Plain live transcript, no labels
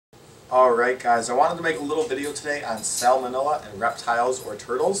Alright guys, I wanted to make a little video today on salmonella and reptiles or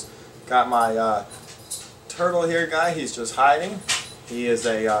turtles. Got my turtle here guy, he's just hiding. He is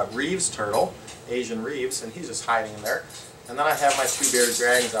a Reeves turtle, Asian Reeves, and he's just hiding in there. And then I have my two bearded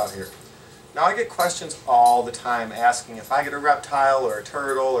dragons out here. Now I get questions all the time asking if I get a reptile or a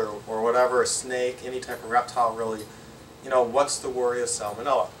turtle or whatever, a snake, any type of reptile really, what's the worry of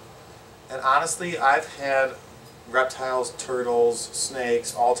salmonella? And honestly, I've had reptiles, turtles,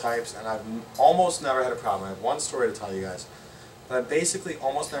 snakes, all types, and I've almost never had a problem. I have one story to tell you guys. But I basically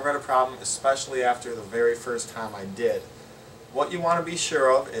almost never had a problem, especially after the very first time I did. What you want to be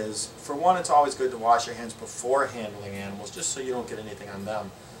sure of is, for one, it's always good to wash your hands before handling animals, just so you don't get anything on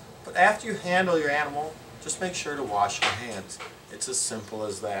them. But after you handle your animal, just make sure to wash your hands. It's as simple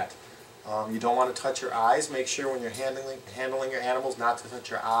as that. You don't want to touch your eyes. Make sure when you're handling your animals not to touch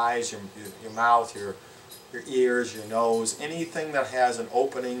your eyes, your mouth, your ears, your nose, anything that has an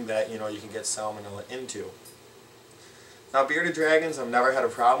opening that you can get salmonella into. Now bearded dragons I've never had a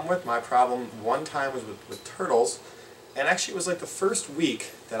problem with. My problem one time was with turtles, and actually it was like the first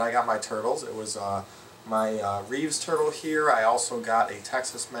week that I got my turtles. It was my Reeves turtle here. I also got a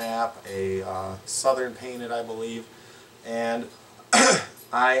Texas map, a Southern painted I believe, and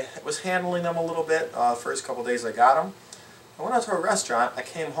I was handling them a little bit first couple days I got them. I went out to a restaurant, I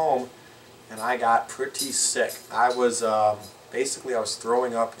came home, and I got pretty sick. I was basically I was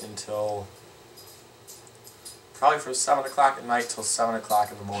throwing up until probably from 7 o'clock at night till 7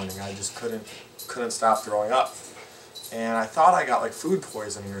 o'clock in the morning. I just couldn't stop throwing up, and I thought I got like food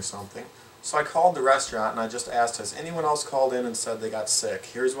poisoning or something. So I called the restaurant and I just asked, has anyone else called in and said they got sick?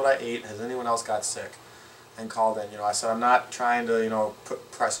 Here's what I ate. Has anyone else got sick? And called in. I said, I'm not trying to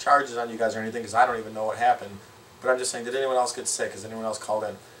press charges on you guys or anything because I don't even know what happened. But I'm just saying, did anyone else get sick? Has anyone else called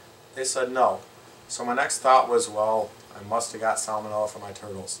in? They said no. So my next thought was, well, I must have got salmonella from my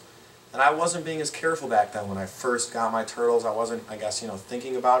turtles. And I wasn't being as careful back then when I first got my turtles. I wasn't, I guess,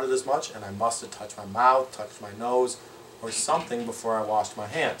 thinking about it as much, and I must have touched my mouth, touched my nose, or something before I washed my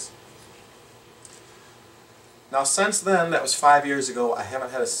hands. Now since then, that was 5 years ago, I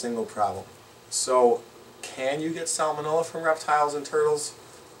haven't had a single problem. So, can you get salmonella from reptiles and turtles?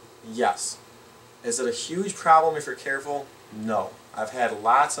 Yes. Is it a huge problem if you're careful? No. I've had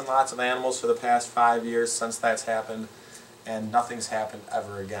lots and lots of animals for the past 5 years since that's happened, and nothing's happened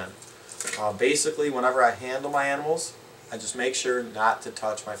ever again. Basically, whenever I handle my animals, I just make sure not to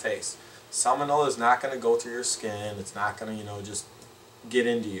touch my face. Salmonella is not going to go through your skin. It's not going to, just get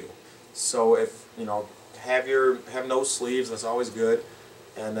into you. So if, have no sleeves, that's always good.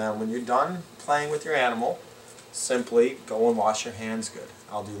 And then when you're done playing with your animal, simply go and wash your hands good.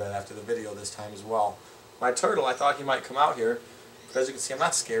 I'll do that after the video this time as well. My turtle, I thought he might come out here, but as you can see, I'm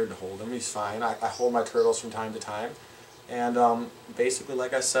not scared to hold him. He's fine. I hold my turtles from time to time. And basically,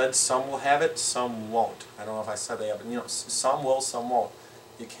 like I said, some will have it, some won't. I don't know if I said that, but some will, some won't.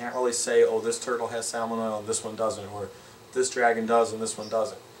 You can't really say, oh, this turtle has salmonella and this one doesn't, or this dragon does and this one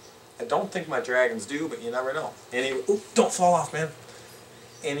doesn't. I don't think my dragons do, but you never know. Ooh, don't fall off, man.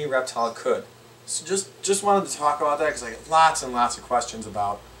 Any reptile could. So just wanted to talk about that because I get lots and lots of questions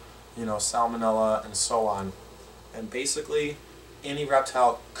about, salmonella and so on. And basically, any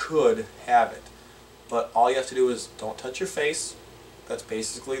reptile could have it. But all you have to do is don't touch your face. That's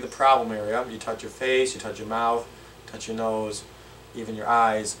basically the problem area. You touch your face, you touch your mouth, touch your nose, even your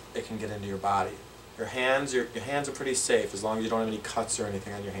eyes, it can get into your body. Your hands are pretty safe as long as you don't have any cuts or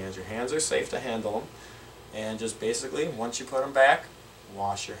anything on your hands. Your hands are safe to handle them. And just basically, once you put them back,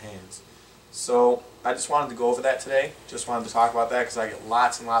 wash your hands. So I just wanted to go over that today. Just wanted to talk about that because I get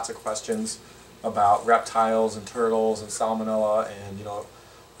lots and lots of questions about reptiles and turtles and salmonella and,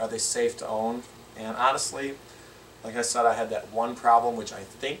 are they safe to own? And honestly, like I said, I had that one problem which I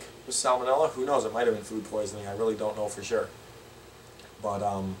think was salmonella. Who knows, it might have been food poisoning. I really don't know for sure. But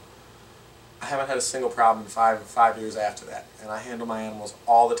I haven't had a single problem in five years after that. And I handle my animals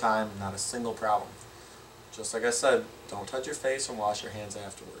all the time, not a single problem. Just like I said, don't touch your face and wash your hands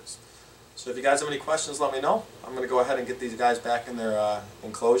afterwards. So if you guys have any questions, let me know. I'm going to go ahead and get these guys back in their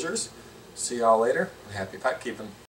enclosures. See y'all later. Happy pet keeping.